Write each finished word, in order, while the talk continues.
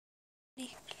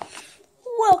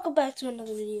Welcome back to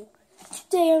another video.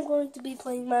 Today I'm going to be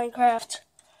playing Minecraft,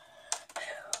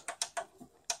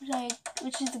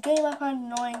 which is the game I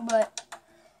find annoying, but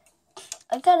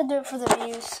I gotta do it for the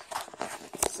views.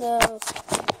 So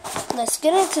let's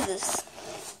get into this.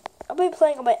 I'll be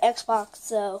playing on my Xbox,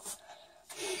 so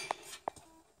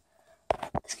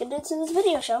let's get into this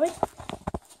video, shall we?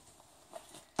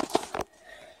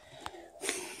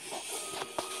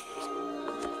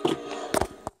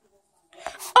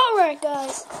 Alright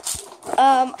guys,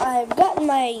 I've gotten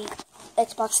my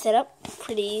Xbox set up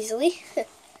pretty easily.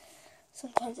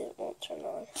 Sometimes it won't turn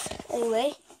on.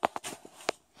 Anyway,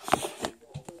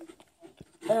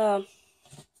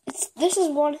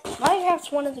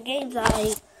 Minecraft's one of the games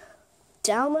I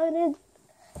downloaded.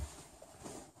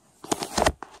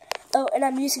 Oh, and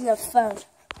I'm using a phone.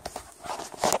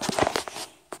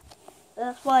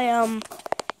 That's why you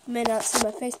may not see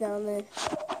my face now and then.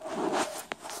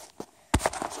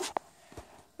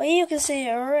 Well, you can see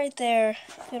it right there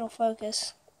if it'll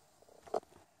focus.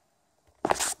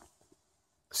 Let's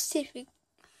see if we...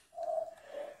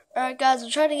 Alright guys,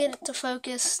 I'm trying to get it to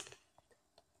focus.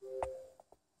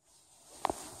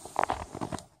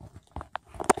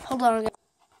 Hold on.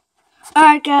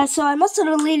 Alright guys, so I must have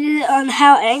deleted it on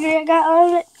how angry I got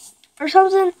on it or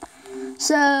something.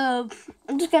 So,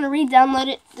 I'm just going to re-download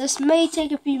it. This may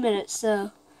take a few minutes,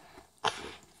 so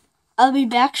I'll be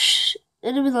back.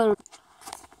 It'll be loaded.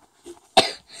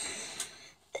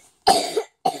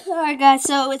 Alright guys,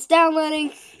 so it's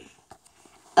downloading.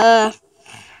 As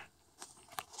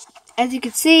you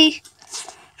can see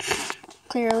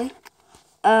clearly.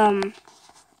 Try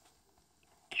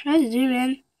to zoom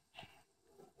in.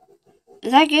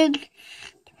 Is that good?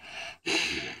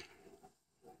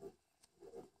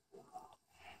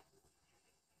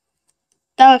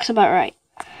 That looks about right.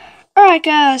 Alright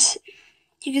guys,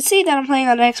 you can see that I'm playing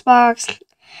on Xbox,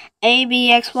 A,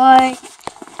 B, X, Y.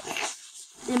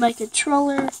 In my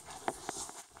controller,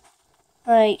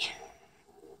 alright,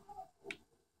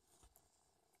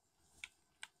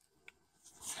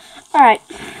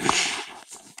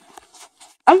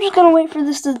 I'm just gonna wait for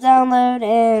this to download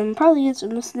and probably get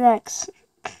some snacks.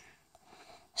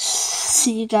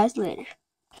 See you guys later.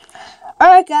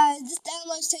 Alright guys, this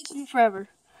download's taking forever.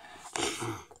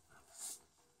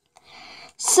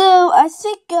 So I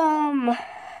think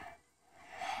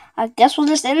I guess we'll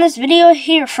just end this video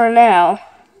here for now.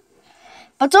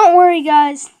 But don't worry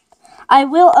guys, I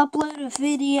will upload a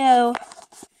video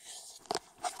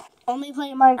only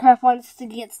playing Minecraft once it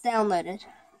gets downloaded.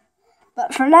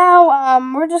 But for now,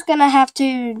 we're just gonna have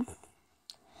to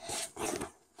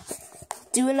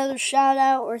do another shout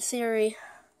out or theory.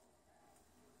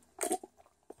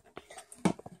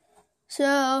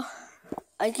 So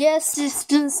I guess it's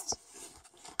just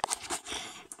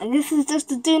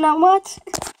a do not watch.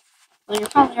 Well, you're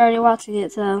probably already watching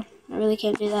it, so I really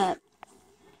can't do that.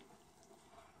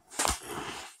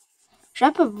 Should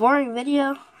I put a boring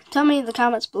video? Tell me in the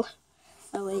comments below.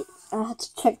 Oh wait, I have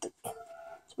to check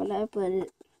when I upload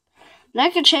it. And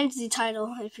I can change the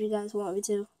title if you guys want me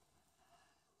to.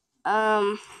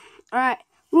 Alright.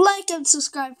 Like and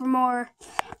subscribe for more.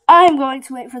 I'm going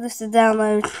to wait for this to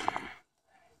download.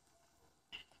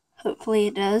 Hopefully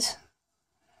it does.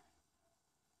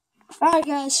 Alright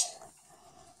guys.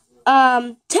 Tell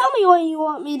me what you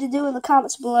want me to do in the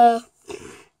comments below.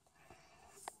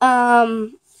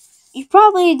 You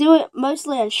probably do it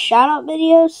mostly on shout-out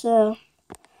videos, so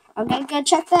I'm gonna go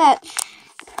check that.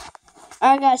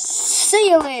 Alright guys, see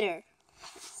you later.